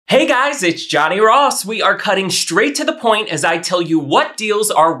Hey guys, it's Johnny Ross. We are cutting straight to the point as I tell you what deals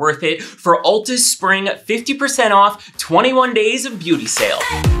are worth it for Ulta's spring 50% off 21 days of beauty sale.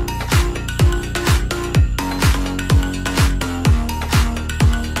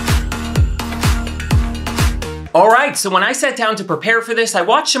 All right, so when I sat down to prepare for this, I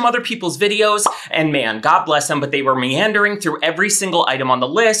watched some other people's videos, and man, God bless them, but they were meandering through every single item on the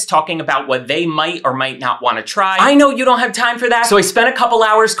list, talking about what they might or might not want to try. I know you don't have time for that, so I spent a couple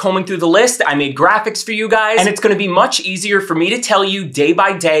hours combing through the list. I made graphics for you guys, and it's gonna be much easier for me to tell you day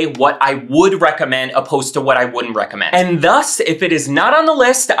by day what I would recommend opposed to what I wouldn't recommend. And thus, if it is not on the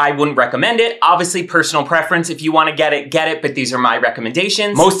list, I wouldn't recommend it. Obviously, personal preference. If you wanna get it, but these are my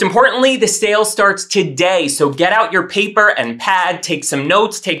recommendations. Most importantly, the sale starts today, so get out your paper and pad, take some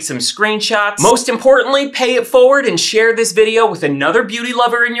notes, take some screenshots. Most importantly, pay it forward and share this video with another beauty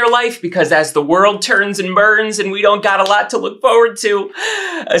lover in your life, because as the world turns and burns and we don't got a lot to look forward to,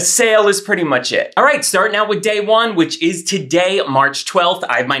 a sale is pretty much it. All right, starting out with day one, which is today, March 12th.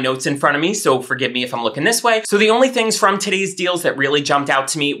 I have my notes in front of me, so forgive me if I'm looking this way. So the only things from today's deals that really jumped out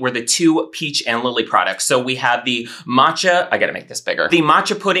to me were the two peach and lily products. So we have the matcha, I gotta make this bigger, the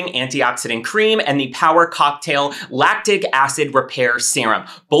matcha pudding antioxidant cream and the power cocktail lactic acid repair serum.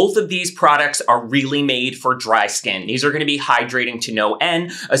 Both of these products are really made for dry skin. These are gonna be hydrating to no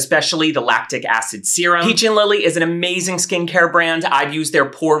end, especially the lactic acid serum. Peach and Lily is an amazing skincare brand. I've used their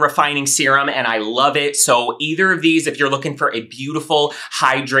pore refining serum and I love it. So either of these, if you're looking for a beautiful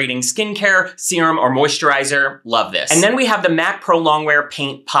hydrating skincare serum or moisturizer, love this. And then we have the MAC Pro Longwear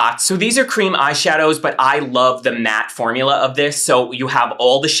Paint Pots. So these are cream eyeshadows, but I love the matte formula of this. So you have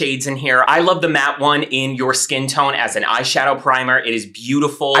all the shades in here. I love the matte one in your skin tone as an eyeshadow primer. It is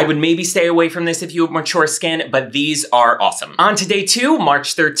beautiful. I would maybe stay away from this if you have mature skin, but these are awesome. On to day two,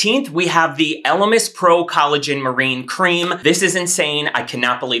 March 13th, we have the Elemis Pro Collagen Marine Cream. This is insane. I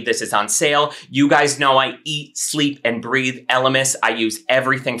cannot believe this is on sale. You guys know I eat, sleep, and breathe Elemis. I use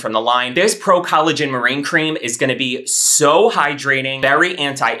everything from the line. This Pro Collagen Marine Cream is gonna be so hydrating, very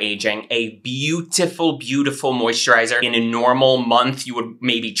anti-aging, a beautiful, beautiful moisturizer. In a normal month, you would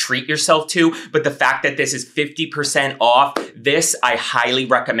maybe treat yourself to, but the fact that this is 50% off, this I highly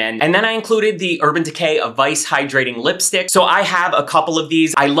recommend. And then I included the Urban Decay Vice Hydrating Lipstick. So I have a couple of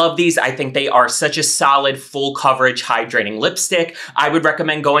these. I love these. I think they are such a solid, full coverage hydrating lipstick. I would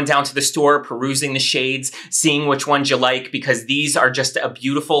recommend going down to the store, perusing the shades, seeing which ones you like, because these are just a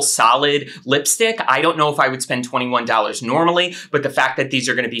beautiful, solid lipstick. I don't know if I would spend $21 normally, but the fact that these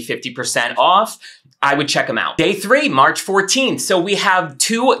are gonna be 50% off, I would check them out. Day three, March 14th. So we have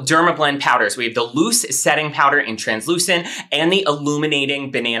two Dermablend powders. We have the loose setting powder in translucent and the illuminating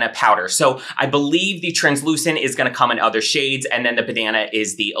banana powder. So I believe the translucent is gonna come in other shades, and then the banana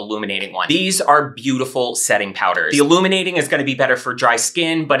is the illuminating one. These are beautiful setting powders. The illuminating is gonna be better for dry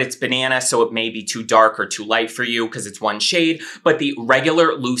skin, but it's banana, so it may be too dark or too light for you because it's one shade. But the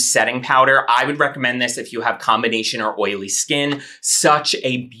regular loose setting powder, I would recommend this if you have combination or oily skin. Such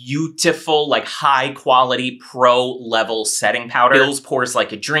a beautiful, like high quality pro level setting powder. Fills pores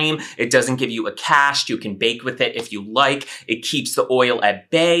like a dream. It doesn't give you a cast. You can bake with it if you like. It keeps the oil at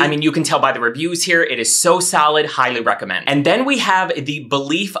bay. I mean, you can tell by the reviews here, it is so solid, highly recommend. And then we have the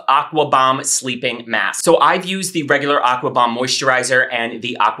Belif Aqua Bomb Sleeping Mask. So I've used the regular Aqua Bomb moisturizer and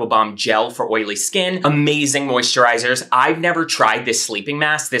the Aqua Bomb gel for oily skin. Amazing moisturizers. I've never tried this sleeping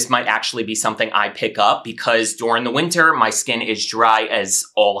mask. This might actually be something I pick up because during the winter, my skin is dry as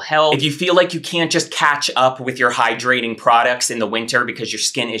all hell. If you feel like you can't just catch up with your hydrating products in the winter because your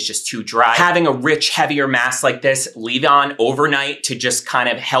skin is just too dry, having a rich, heavier mask like this, leave on overnight to just kind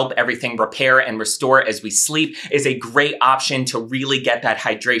of help everything repair and restore as we sleep, is a great option to really get that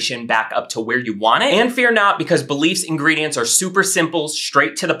hydration back up to where you want it. And fear not, because Belif's ingredients are super simple,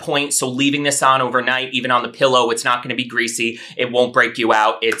 straight to the point, so leaving this on overnight, even on the pillow, it's not gonna be greasy, it won't break you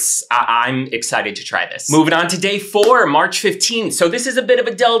out. I'm excited to try this. Moving on to day four, March 15th. So this is a bit of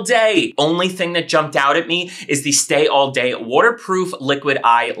a dull day. Only thing that jumped out at me is the Stay All Day Waterproof Liquid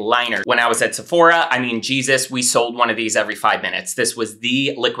Eyeliner. When I was at Sephora, I mean, Jesus, we sold one of these every 5 minutes. This was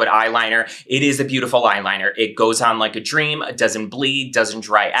the liquid eyeliner. It is a beautiful eyeliner. It goes on like a dream, doesn't bleed, doesn't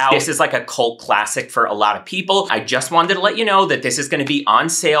dry out. This is like a cult classic for a lot of people. I just wanted to let you know that this is gonna be on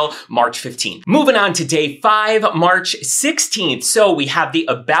sale March 15th. Moving on to day five, March 16th. So we have the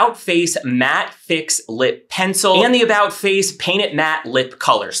About Face Matte Fix Lip Pencil and the About Face Paint It Matte Lip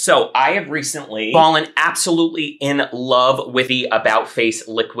Color. So I have recently fallen absolutely in love with the About Face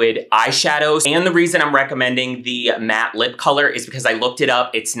liquid eyeshadows. And the reason I'm recommending the matte matte lip color is because I looked it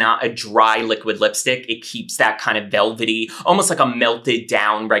up. It's not a dry liquid lipstick. It keeps that kind of velvety, almost like a melted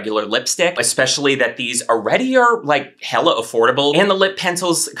down regular lipstick, especially that these already are like hella affordable. And the lip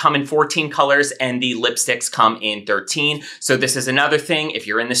pencils come in 14 colors and the lipsticks come in 13. So this is another thing. If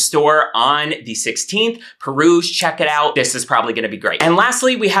you're in the store on the 16th, peruse, check it out. This is probably gonna be great. And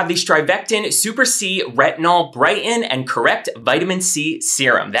lastly, we have the Strivectin Super C Retinol Brighten and Correct Vitamin C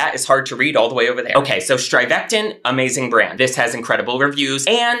Serum. That is hard to read all the way over there. Okay, so Strivectin, amazing brand. This has incredible reviews.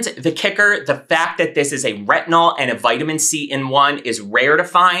 And the kicker, the fact that this is a retinol and a vitamin C in one is rare to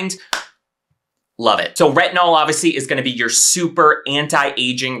find. Love it. So retinol obviously is gonna be your super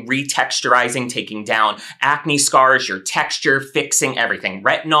anti-aging, retexturizing, taking down acne scars, your texture, fixing everything.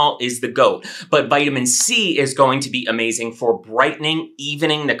 Retinol is the GOAT. But vitamin C is going to be amazing for brightening,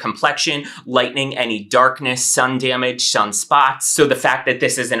 evening the complexion, lightening any darkness, sun damage, sunspots. So the fact that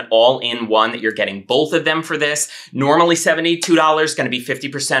this is an all-in-one, that you're getting both of them for this, normally $72, gonna be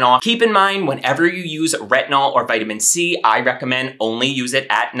 50% off. Keep in mind, whenever you use retinol or vitamin C, I recommend only use it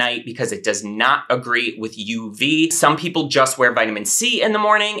at night because it does not agree with UV. Some people just wear vitamin C in the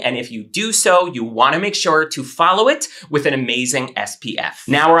morning, and if you do so, you wanna make sure to follow it with an amazing SPF.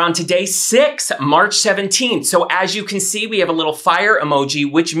 Now we're on to day 6, March 17th. So as you can see, we have a little fire emoji,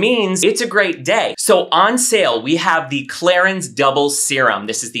 which means it's a great day. So on sale, we have the Clarins Double Serum.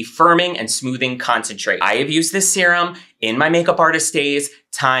 This is the firming and smoothing concentrate. I have used this serum in my makeup artist days,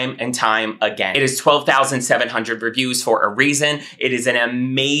 time and time again. It is 12,700 reviews for a reason. It is an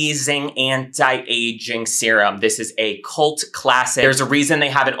amazing anti-aging serum. This is a cult classic. There's a reason they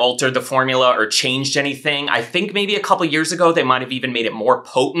haven't altered the formula or changed anything. I think maybe a couple years ago, they might have even made it more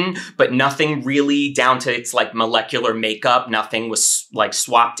potent, but nothing really down to its like molecular makeup. Nothing was like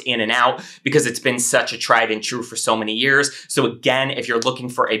swapped in and out because it's been such a tried and true for so many years. So again, if you're looking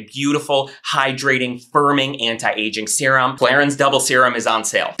for a beautiful, hydrating, firming, anti-aging serum, Clarins Double Serum is on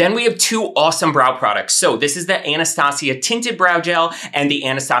sale. Then we have 2 awesome brow products. So this is the Anastasia Tinted Brow Gel and the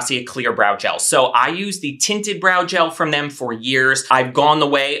Anastasia Clear Brow Gel. So I use the Tinted Brow Gel from them for years. I've gone the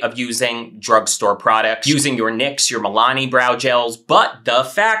way of using drugstore products, using your NYX, your Milani brow gels, but the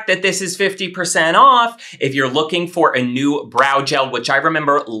fact that this is 50% off, if you're looking for a new brow gel, which I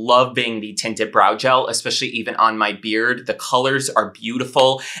remember loving the Tinted Brow Gel, especially even on my beard, the colors are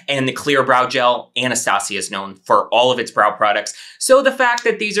beautiful, and the Clear Brow Gel, Anastasia is known for all of its brow products. So the fact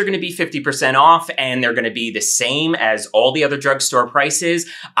that these are gonna be 50% off and they're gonna be the same as all the other drugstore prices,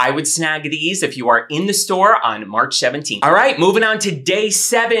 I would snag these if you are in the store on March 17th. All right, moving on to day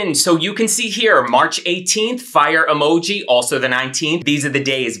 7. So you can see here, March 18th, fire emoji, also the 19th. These are the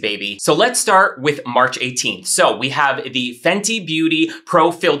days, baby. So let's start with March 18th. So we have the Fenty Beauty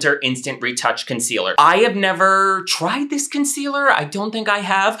Pro Filter Instant Retouch Concealer. I have never tried this concealer. I don't think I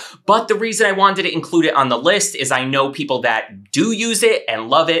have, but the reason I wanted to include it on the list is I know people that do use it and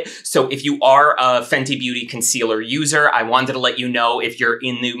love it. So if you are a Fenty Beauty concealer user, I wanted to let you know if you're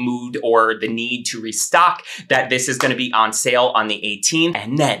in the mood or the need to restock that this is gonna be on sale on the 18th.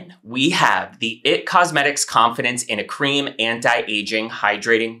 And then we have the IT Cosmetics Confidence in a Cream Anti-Aging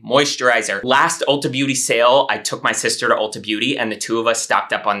Hydrating Moisturizer. Last Ulta Beauty sale, I took my sister to Ulta Beauty and the 2 of us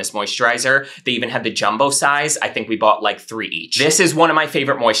stocked up on this moisturizer. They even had the jumbo size. I think we bought like 3 each. This is one of my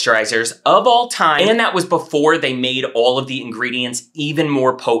favorite moisturizers of all time, and that was before they made all of the ingredients even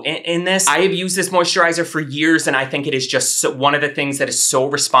more potent in this. I have used this moisturizer for years, and I think it is just one of the things that is so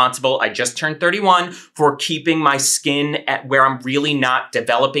responsible. I just turned 31 for keeping my skin at where I'm really not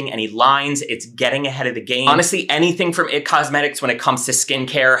developing any lines. It's getting ahead of the game. Honestly, anything from IT Cosmetics when it comes to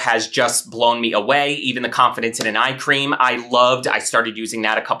skincare has just blown me away. Even the Confidence in an Eye Cream I loved. I started using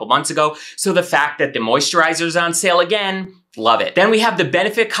that a couple months ago. So the fact that the moisturizer's on sale again, love it. Then we have the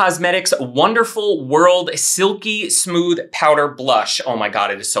Benefit Cosmetics Wonderful World Silky Smooth Powder Blush. Oh my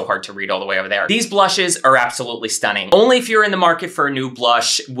God, it is so hard to read all the way over there. These blushes are absolutely stunning. Only if you're in the market for a new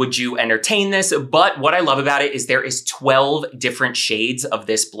blush would you entertain this, but what I love about it is there is 12 different shades of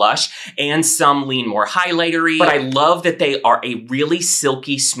this blush and some lean more highlightery, but I love that they are a really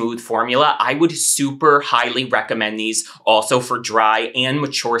silky smooth formula. I would super highly recommend these also for dry and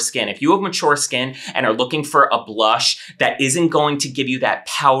mature skin. If you have mature skin and are looking for a blush that isn't going to give you that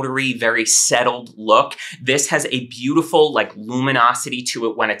powdery, very settled look, this has a beautiful like luminosity to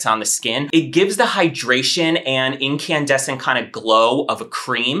it when it's on the skin. It gives the hydration and incandescent kind of glow of a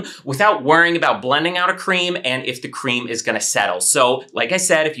cream without worrying about blending out a cream and if the cream is gonna settle. So like I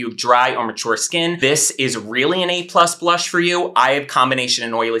said, if you have dry or mature skin, this is really an A+ blush for you. I have combination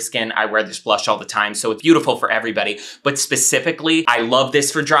and oily skin. I wear this blush all the time, so it's beautiful for everybody. But specifically, I love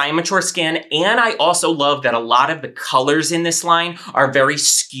this for dry and mature skin, and I also love that a lot of the colors colors in this line are very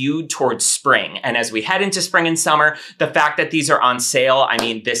skewed towards spring. And as we head into spring and summer, the fact that these are on sale, I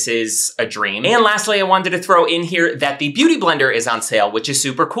mean, this is a dream. And lastly, I wanted to throw in here that the Beauty Blender is on sale, which is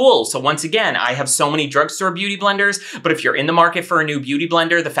super cool. So once again, I have so many drugstore beauty blenders, but if you're in the market for a new beauty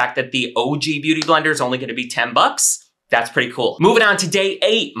blender, the fact that the OG Beauty Blender is only gonna be 10 bucks, that's pretty cool. Moving on to day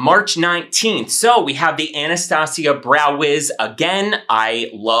 8, March 19th. So we have the Anastasia Brow Wiz. Again, I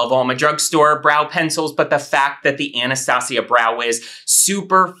love all my drugstore brow pencils, but the fact that the Anastasia Brow Wiz,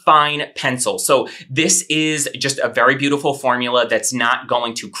 super fine pencil. So this is just a very beautiful formula that's not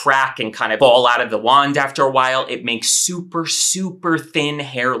going to crack and kind of fall out of the wand after a while. It makes super, super thin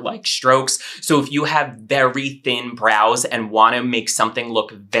hair-like strokes. So if you have very thin brows and want to make something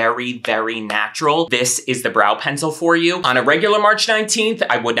look very, very natural, this is the brow pencil for you. On a regular March 19th,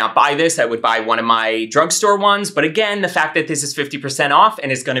 I would not buy this. I would buy one of my drugstore ones. But again, the fact that this is 50% off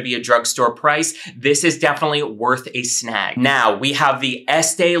and is going to be a drugstore price, this is definitely worth a snag. Now, we have the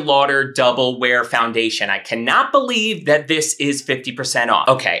Estee Lauder Double Wear Foundation. I cannot believe that this is 50% off.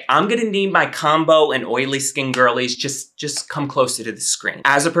 Okay, I'm going to need my combo and oily skin girlies just come closer to the screen.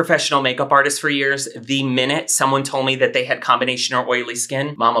 As a professional makeup artist for years, the minute someone told me that they had combination or oily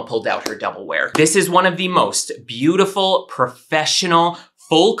skin, mama pulled out her Double Wear. This is one of the most beautiful, professional,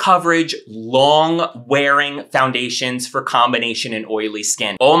 full coverage, long wearing foundations for combination and oily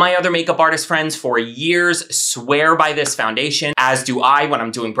skin. All my other makeup artist friends for years swear by this foundation, as do I when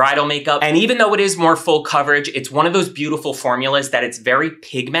I'm doing bridal makeup. And even though it is more full coverage, it's one of those beautiful formulas that it's very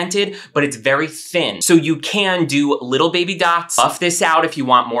pigmented, but it's very thin. So you can do little baby dots, buff this out if you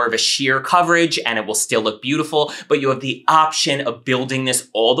want more of a sheer coverage and it will still look beautiful, but you have the option of building this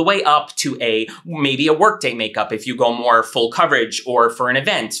all the way up to maybe a workday makeup if you go more full coverage, or for an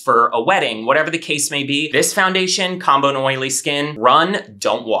event, for a wedding, whatever the case may be. This foundation, combo and oily skin, run,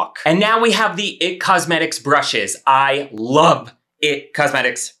 don't walk. And now we have the IT Cosmetics brushes. I love IT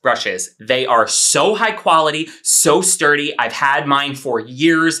Cosmetics brushes. They are so high quality, so sturdy. I've had mine for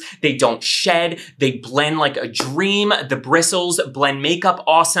years. They don't shed. They blend like a dream. The bristles blend makeup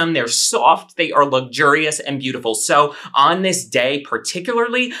awesome. They're soft. They are luxurious and beautiful. So on this day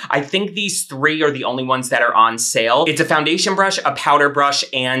particularly, I think these 3 are the only ones that are on sale. It's a foundation brush, a powder brush,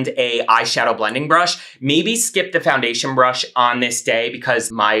 and a eyeshadow blending brush. Maybe skip the foundation brush on this day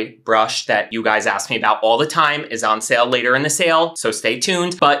because my brush that you guys ask me about all the time is on sale later in the sale. So stay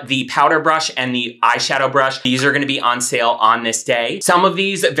tuned. But the powder brush and the eyeshadow brush, these are gonna be on sale on this day. Some of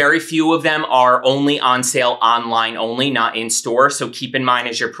these, very few of them, are only on sale online only, not in store. So keep in mind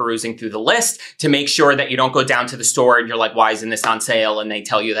as you're perusing through the list to make sure that you don't go down to the store and you're like, why isn't this on sale? And they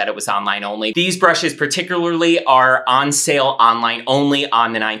tell you that it was online only. These brushes particularly are on sale online only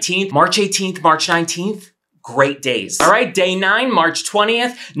on the 19th. March 18th, March 19th. Great days. All right, day 9, March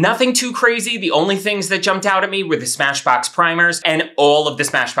 20th. Nothing too crazy. The only things that jumped out at me were the Smashbox primers, and all of the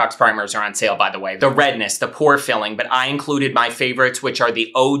Smashbox primers are on sale, by the way. The redness, the pore filling, but I included my favorites, which are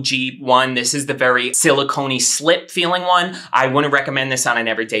the OG one. This is the very silicone-y slip feeling one. I wouldn't recommend this on an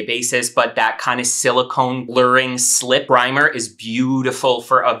everyday basis, but that kind of silicone blurring slip primer is beautiful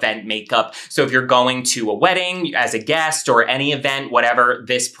for event makeup. So if you're going to a wedding as a guest or any event, whatever,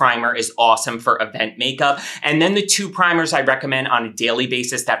 this primer is awesome for event makeup. And then the 2 primers I recommend on a daily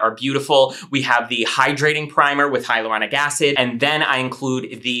basis that are beautiful. We have the hydrating primer with hyaluronic acid, and then I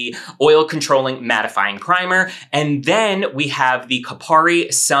include the oil controlling mattifying primer. And then we have the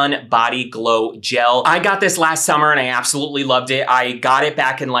Kapari Sun Body Glow Gel. I got this last summer and I absolutely loved it. I got it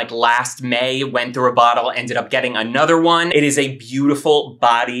back in like last May, went through a bottle, ended up getting another one. It is a beautiful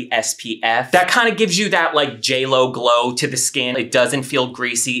body SPF that kind of gives you that like J-Lo glow to the skin. It doesn't feel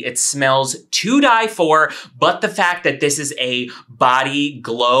greasy. It smells to die for. But the fact that this is a body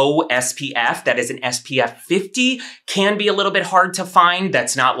glow SPF that is an SPF 50 can be a little bit hard to find.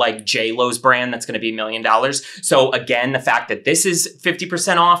 That's not like J-Lo's brand that's gonna be $1 million. So again, the fact that this is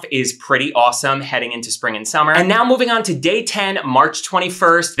 50% off is pretty awesome heading into spring and summer. And now moving on to day 10, March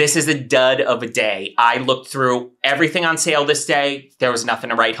 21st. This is a dud of a day. I looked through everything on sale this day. There was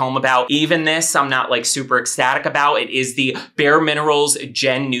nothing to write home about. Even this, I'm not like super ecstatic about. It is the Bare Minerals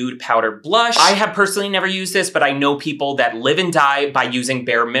Gen Nude Powder Blush. I have personally never used this, but I know people that live and die by using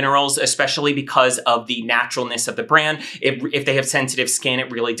Bare Minerals, especially because of the naturalness of the brand. If they have sensitive skin, it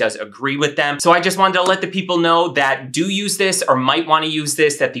really does agree with them. So I just wanted to let the people know that do use this or might want to use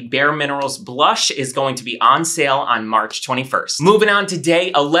this, that the Bare Minerals blush is going to be on sale on March 21st. Moving on to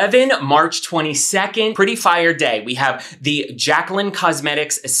day 11, March 22nd, pretty fire day. We have the Jacqueline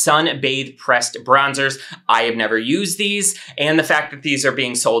Cosmetics Sun Bathe Pressed Bronzers. I have never used these, and the fact that these are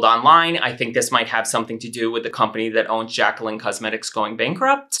being sold online, I think this might have something to do with the company that owns Jacqueline Cosmetics going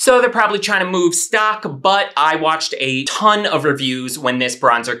bankrupt. So they're probably trying to move stock, but I watched a ton of reviews when this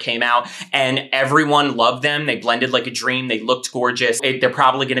bronzer came out and everyone loved them. They blended like a dream. They looked gorgeous. They're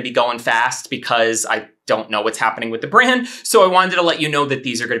probably going to be going fast because I don't know what's happening with the brand. So I wanted to let you know that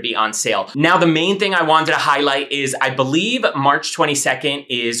these are going to be on sale. Now, the main thing I wanted to highlight is I believe March 22nd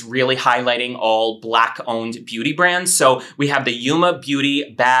is really highlighting all Black-owned beauty brands. So we have the Yuma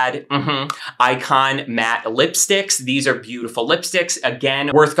Beauty Bad Icon Matte Lipsticks. These are beautiful lipsticks.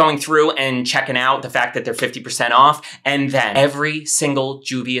 Again, worth going through and checking out the fact that they're 50% off. And then every single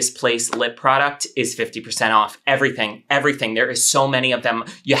Juvia's Place lip product is 50% off. Everything. There is so many of them.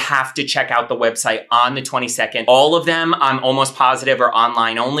 You have to check out the website on the 22nd. All of them, I'm almost positive, are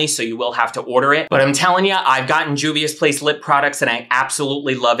online only, so you will have to order it. But I'm telling you, I've gotten Juvia's Place lip products and I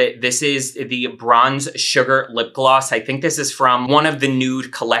absolutely love it. This is the Bronze Sugar Lip Gloss. I think this is from one of the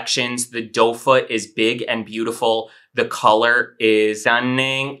nude collections. The doe foot is big and beautiful. The color is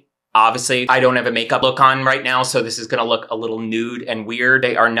stunning. Obviously, I don't have a makeup look on right now, so this is gonna look a little nude and weird.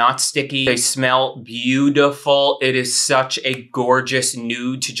 They are not sticky. They smell beautiful. It is such a gorgeous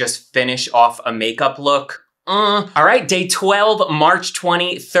nude to just finish off a makeup look. All right, day 12, March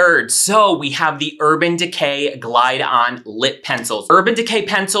 23rd. So we have the Urban Decay Glide On Lip Pencils. Urban Decay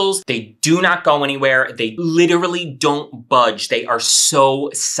pencils, they do not go anywhere. They literally don't budge. They are so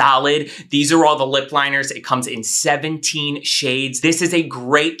solid. These are all the lip liners. It comes in 17 shades. This is a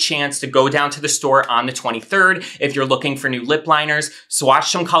great chance to go down to the store on the 23rd if you're looking for new lip liners.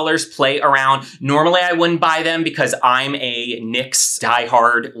 Swatch some colors, play around. Normally, I wouldn't buy them because I'm a NYX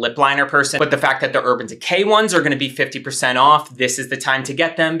diehard lip liner person, but the fact that the Urban Decay ones are going to be 50% off. This is the time to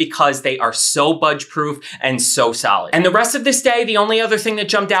get them because they are so budge proof and so solid. And the rest of this day, the only other thing that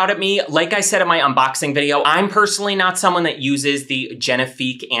jumped out at me, like I said in my unboxing video, I'm personally not someone that uses the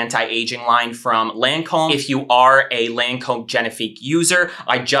Genifique anti-aging line from Lancome. If you are a Lancome Genifique user,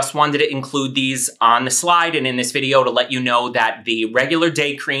 I just wanted to include these on the slide and in this video to let you know that the regular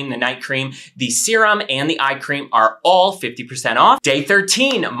day cream, the night cream, the serum, and the eye cream are all 50% off. Day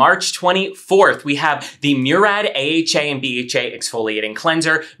 13, March 24th, we have the Murad AHA and BHA Exfoliating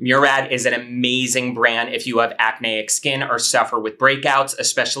Cleanser. Murad is an amazing brand if you have acneic skin or suffer with breakouts,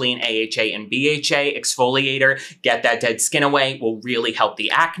 especially in AHA and BHA. Exfoliator, get that dead skin away, will really help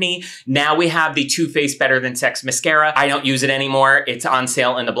the acne. Now we have the Too Faced Better Than Sex Mascara. I don't use it anymore. It's on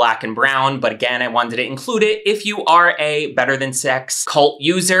sale in the black and brown, but again, I wanted to include it. If you are a Better Than Sex cult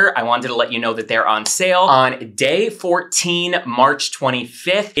user, I wanted to let you know that they're on sale. On day 14, March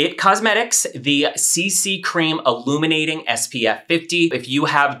 25th, IT Cosmetics, the CC Cream Illuminating SPF 50. If you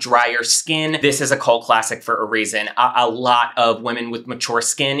have drier skin, this is a cult classic for a reason. A lot of women with mature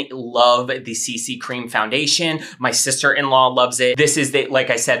skin love the CC Cream foundation. My sister-in-law loves it. This is, like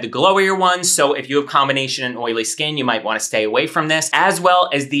I said, the glowier one. So if you have combination and oily skin, you might want to stay away from this, as well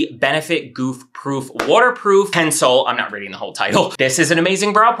as the Benefit Goof Proof Waterproof Pencil. I'm not reading the whole title. This is an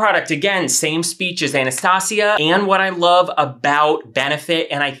amazing brow product. Again, same speech as Anastasia. And what I love about Benefit,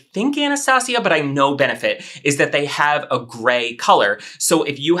 and I think Anastasia, but I know Benefit, is that they have a gray color. So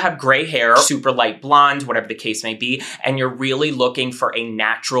if you have gray hair, super light blonde, whatever the case may be, and you're really looking for a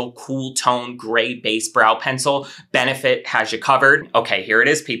natural, cool tone, gray base brow pencil, Benefit has you covered. Okay, here it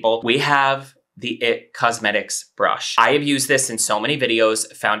is, people. We have the IT Cosmetics brush. I have used this in so many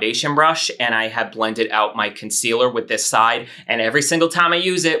videos, foundation brush, and I have blended out my concealer with this side. And every single time I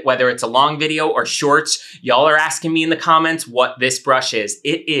use it, whether it's a long video or shorts, y'all are asking me in the comments what this brush is.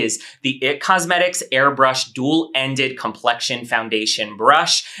 It is the IT Cosmetics Airbrush Dual-Ended Complexion Foundation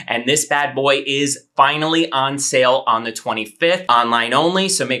Brush. And this bad boy is finally on sale on the 25th, online only.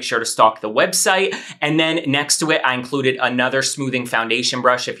 So make sure to stalk the website. And then next to it, I included another smoothing foundation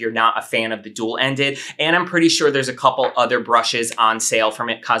brush if you're not a fan of the dual-ended. And I'm pretty sure there's a couple other brushes on sale from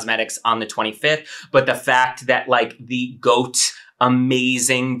IT Cosmetics on the 25th. But the fact that like the GOAT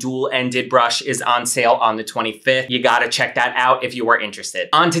amazing dual-ended brush is on sale on the 25th. You gotta check that out if you are interested.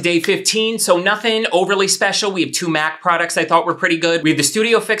 On to day 15, so nothing overly special. We have two MAC products I thought were pretty good. We have the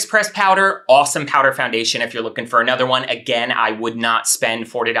Studio Fix Press Powder, awesome powder foundation if you're looking for another one. Again, I would not spend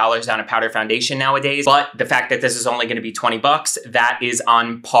 $40 on a powder foundation nowadays, but the fact that this is only gonna be 20 bucks, that is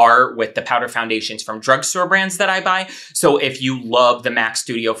on par with the powder foundations from drugstore brands that I buy. So if you love the MAC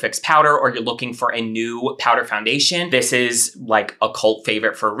Studio Fix Powder or you're looking for a new powder foundation, this is like like a cult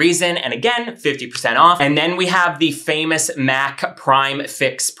favorite for a reason. And again, 50% off. And then we have the famous MAC Prime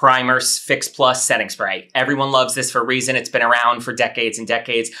Fix Primer Fix Plus Setting Spray. Everyone loves this for a reason. It's been around for decades and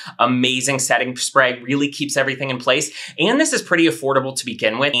decades. Amazing setting spray, really keeps everything in place. And this is pretty affordable to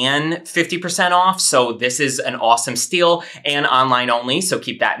begin with and 50% off. So this is an awesome steal and online only. So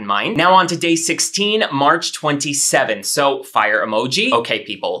keep that in mind. Now on to day 16, March 27th. So fire emoji. Okay,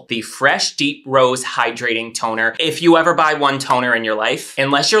 people, the Fresh Deep Rose Hydrating Toner. If you ever buy one toner in your life,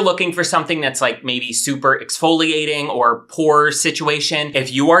 unless you're looking for something that's like maybe super exfoliating or pore situation,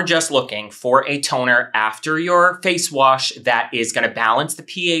 if you are just looking for a toner after your face wash that is gonna balance the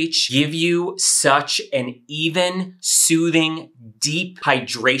pH, give you such an even, soothing, deep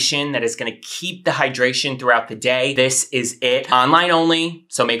hydration that is gonna keep the hydration throughout the day, this is it. Online only,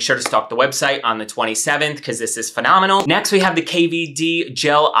 so make sure to stalk the website on the 27th because this is phenomenal. Next, we have the KVD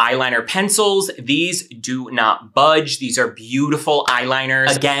Gel Eyeliner Pencils. These do not budge. These are beautiful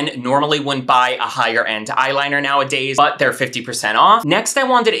eyeliners. Again, normally wouldn't buy a higher end eyeliner nowadays, but they're 50% off. Next, I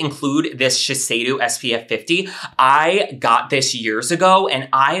wanted to include this Shiseido SPF 50. I got this years ago and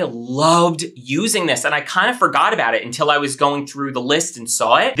I loved using this and I kind of forgot about it until I was going through the list and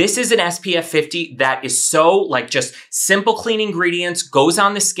saw it. This is an SPF 50 that is so like just simple clean ingredients, goes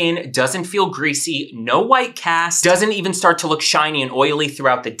on the skin, doesn't feel greasy, no white cast, doesn't even start to look shiny and oily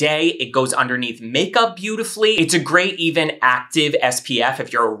throughout the day. It goes underneath makeup beautifully. It's a great even active SPF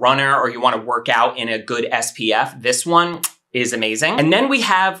if you're a runner or you want to work out in a good SPF. This one is amazing. And then we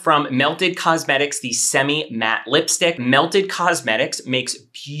have from Melted Cosmetics, the semi-matte lipstick. Melted Cosmetics makes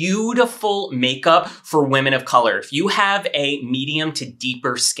beautiful makeup for women of color. If you have a medium to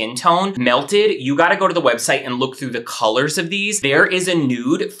deeper skin tone, Melted, you gotta go to the website and look through the colors of these. There is a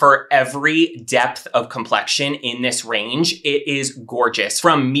nude for every depth of complexion in this range. It is gorgeous.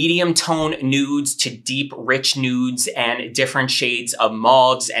 From medium tone nudes to deep, rich nudes and different shades of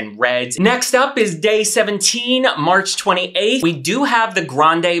mauves and reds. Next up is day 17, March 28th. We do have the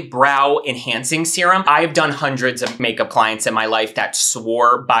Grande Brow Enhancing Serum. I've done hundreds of makeup clients in my life that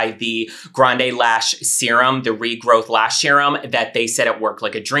swore by the Grande Lash Serum, the Regrowth Lash Serum, that they said it worked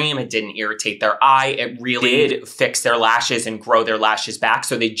like a dream. It didn't irritate their eye. It really did fix their lashes and grow their lashes back.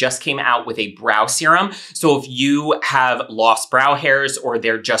 So they just came out with a brow serum. So if you have lost brow hairs or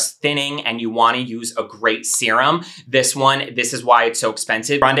they're just thinning and you want to use a great serum, this is why it's so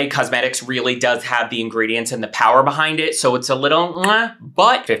expensive. Grande Cosmetics really does have the ingredients and the power behind it. So it's a little,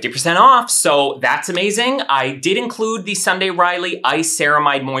 but 50% off. So that's amazing. I did include the Sunday Riley Ice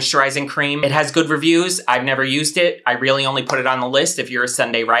Ceramide Moisturizing Cream. It has good reviews. I've never used it. I really only put it on the list if you're a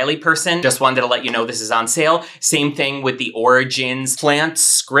Sunday Riley person. Just wanted to let you know this is on sale. Same thing with the Origins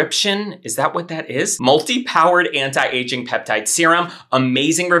Plantscription. Is that what that is? Multi-powered anti-aging peptide serum.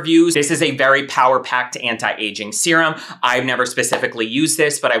 Amazing reviews. This is a very power-packed anti-aging serum. I've never specifically used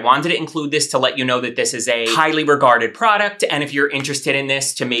this, but I wanted to include this to let you know that this is a highly regarded product. And if you're interested in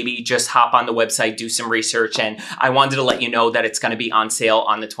this, to maybe just hop on the website, do some research. And I wanted to let you know that it's going to be on sale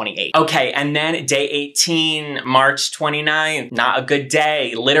on the 28th. Okay, and then day 18, March 29th, not a good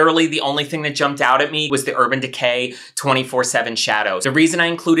day. Literally the only thing that jumped out at me was the Urban Decay 24/7 shadows. The reason I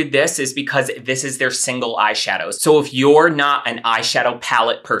included this is because this is their single eyeshadows. So if you're not an eyeshadow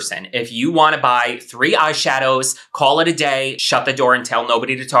palette person, if you want to buy 3 eyeshadows, call it a day, shut the door and tell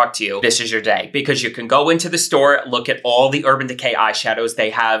nobody to talk to you, this is your day. Because you can go into the store, look at all the Urban Decay eyeshadows. They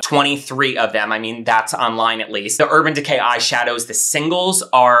have 23 of them. I mean, that's online at least. The Urban Decay eyeshadows, the singles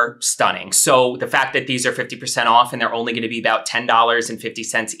are stunning. So the fact that these are 50% off and they're only going to be about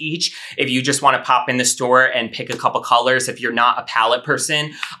 $10.50 each, if you just want to pop in the store and pick a couple colors, if you're not a palette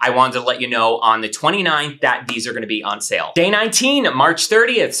person, I wanted to let you know on the 29th that these are going to be on sale. Day 19, March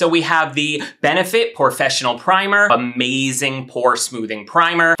 30th. So we have the Benefit Professional Primer, amazing pore smoothing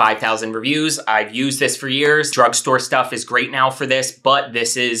primer, 5,000 reviews. I've used this for years. Drugstore stuff is great now for this, but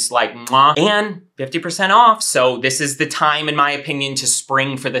this is like mwah, and 50% off. So this is the time, in my opinion, to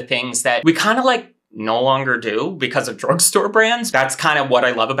spring for the things that we kind of like no longer do because of drugstore brands. That's kind of what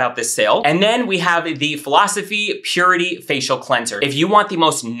I love about this sale. And then we have the Philosophy Purity Facial Cleanser. If you want the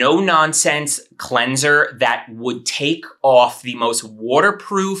most no-nonsense cleanser that would take off the most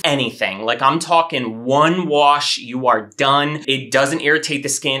waterproof anything, like I'm talking one wash, you are done. It doesn't irritate the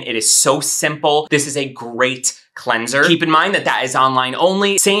skin. It is so simple. This is a great cleanser. Keep in mind that that is online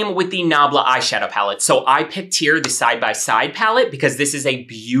only. Same with the Nabla eyeshadow palette. So I picked here the side-by-side palette because this is a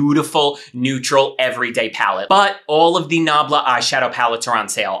beautiful, neutral, everyday palette. But all of the Nabla eyeshadow palettes are on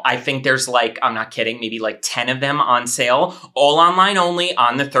sale. I think there's like, I'm not kidding, maybe like 10 of them on sale, all online only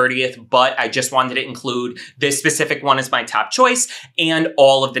on the 30th, but I just wanted to include this specific one as my top choice, and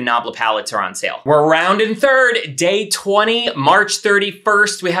all of the Nabla palettes are on sale. We're rounding third, day 20, March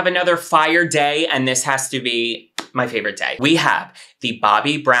 31st. We have another fire day, and this has to be my favorite day. We have the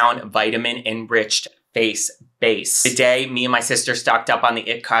Bobbi Brown Vitamin Enriched Face Base. Today, me and my sister stocked up on the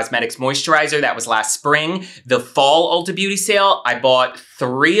IT Cosmetics moisturizer. That was last spring. The fall Ulta Beauty sale, I bought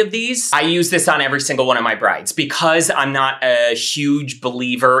 3 of these. I use this on every single one of my brides because I'm not a huge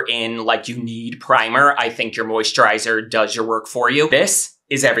believer in like you need primer. I think your moisturizer does your work for you. This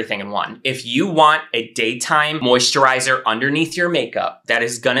is everything in one. If you want a daytime moisturizer underneath your makeup that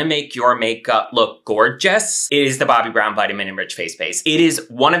is gonna make your makeup look gorgeous, it is the Bobbi Brown Vitamin Enriched Face Base. It is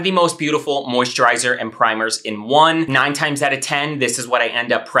one of the most beautiful moisturizer and primers in one. 9 times out of 10, this is what I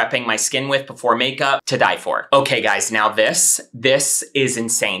end up prepping my skin with before makeup, to die for. Okay guys, now this is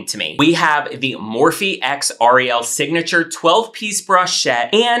insane to me. We have the Morphe X Ariel Signature 12-piece brush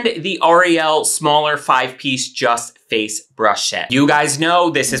set and the Ariel smaller 5-piece Just Face brush set. You guys know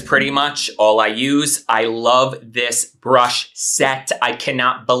this is pretty much all I use. I love this brush set. I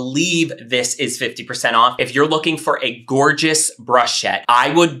cannot believe this is 50% off. If you're looking for a gorgeous brush set,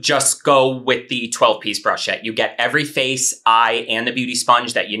 I would just go with the 12-piece brush set. You get every face, eye, and the beauty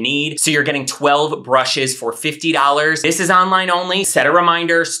sponge that you need. So you're getting 12 brushes for $50. This is online only. Set a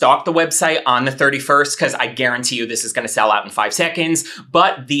reminder, stalk the website on the 31st, because I guarantee you this is gonna sell out in 5 seconds.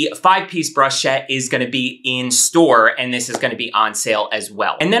 But the 5-piece brush set is gonna be in store, and this is gonna be on sale as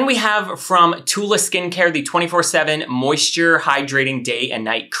well. And then we have from Tula Skincare, the 24/7 Moisture Hydrating Day and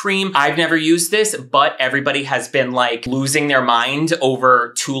Night Cream. I've never used this, but everybody has been like losing their mind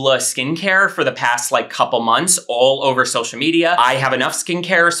over Tula Skincare for the past like couple months all over social media. I have enough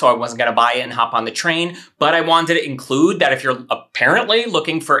skincare, so I wasn't gonna buy it and hop on the train, but I wanted to include that if you're apparently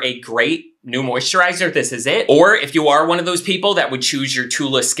looking for a great new moisturizer, this is it. Or if you are one of those people that would choose your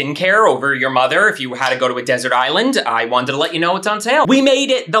Tula Skincare over your mother if you had to go to a desert island, I wanted to let you know it's on sale. We made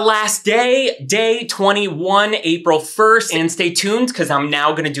it the last day, day 21, April 1st, and stay tuned because I'm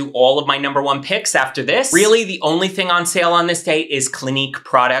now gonna do all of my #1 picks after this. Really, the only thing on sale on this day is Clinique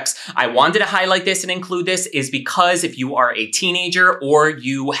products. I wanted to highlight this and include this is because if you are a teenager or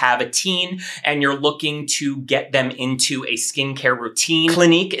you have a teen and you're looking to get them into a skincare routine,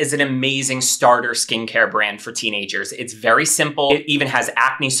 Clinique is an amazing starter skincare brand for teenagers. It's very simple. It even has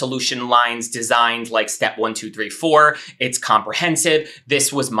acne solution lines designed like step 1, 2, 3, 4. It's comprehensive.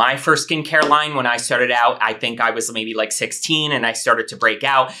 This was my first skincare line when I started out. I think I was maybe like 16 and I started to break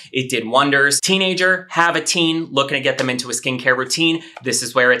out. It did wonders. Teenager, have a teen, looking to get them into a skincare routine. This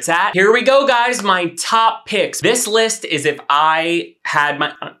is where it's at. Here we go, guys. My top picks. This list is if I had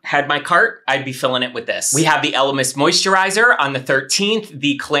my cart, I'd be filling it with this. We have the Elemis Moisturizer on the 13th,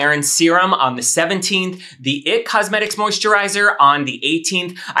 the Clarins Serum on the 17th, the IT Cosmetics Moisturizer on the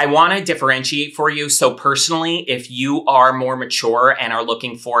 18th. I wanna differentiate for you. So personally, if you are more mature and are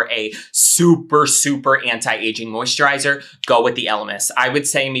looking for a super anti-aging moisturizer, go with the Elemis. I would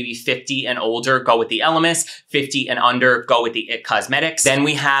say maybe 50 and older, go with the Elemis. 50 and under, go with the IT Cosmetics. Then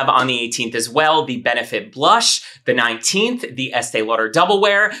we have on the 18th as well, the Benefit Blush. The 19th, the Estee Lauder Double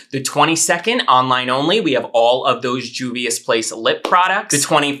Wear. The 22nd, online only, we have all of those Juvia's Place lip products. The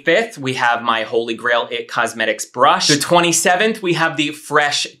 25th, we have my Holy Grail IT Cosmetics brush. The 27th, we have the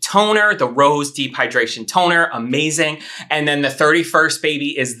Fresh Toner, the Rose Deep Hydration Toner, amazing. And then the 31st,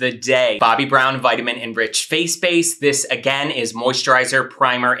 baby, is the day. Bobbi Brown Vitamin Enriched Face Base. This, again, is moisturizer,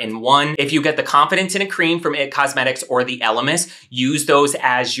 primer in one. If you get the Confidence in a Cream from IT Cosmetics or the Elemis, use those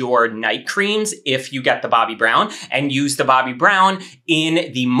as your night creams if you get the Bobbi Brown, and use the Bobbi Brown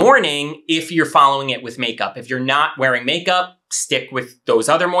in the morning if you're following it with makeup. If you're not wearing makeup, stick with those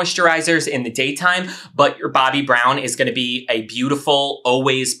other moisturizers in the daytime, but your Bobbi Brown is gonna be a beautiful,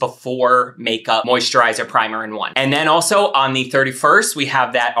 always before makeup moisturizer primer in one. And then also on the 31st, we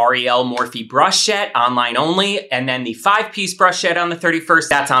have that Ariel Morphe brush set, online only, and then the 5-piece brush set on the 31st,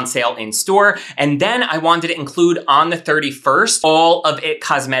 that's on sale in store. And then I wanted to include on the 31st, all of IT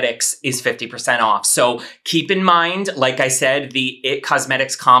Cosmetics is 50% off. So keep in mind, like I said, the IT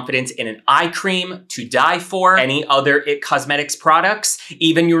Cosmetics Confidence in an Eye Cream, to die for. Any other IT Cosmetics cosmetics products,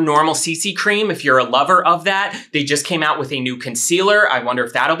 even your normal CC cream, if you're a lover of that. They just came out with a new concealer. I wonder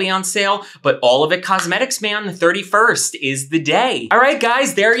if that'll be on sale, but all of it cosmetics, man. The 31st is the day. All right,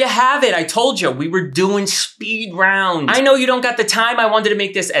 guys, there you have it. I told you we were doing speed round. I know you don't got the time. I wanted to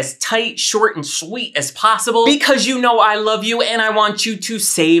make this as tight, short, and sweet as possible because you know I love you and I want you to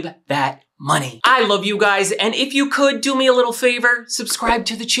save that money. I love you guys, and if you could do me a little favor, subscribe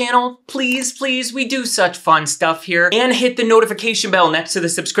to the channel, please, please. We do such fun stuff here, and hit the notification bell next to the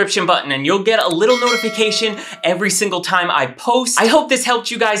subscription button, and you'll get a little notification every single time I post. I hope this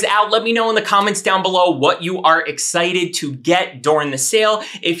helped you guys out. Let me know in the comments down below what you are excited to get during the sale,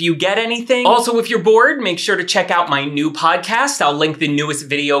 if you get anything. Also, if you're bored, make sure to check out my new podcast. I'll link the newest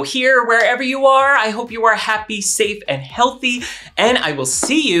video here wherever you are. I hope you are happy, safe, and healthy, and I will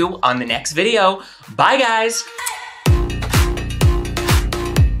see you on the next video. Bye, guys.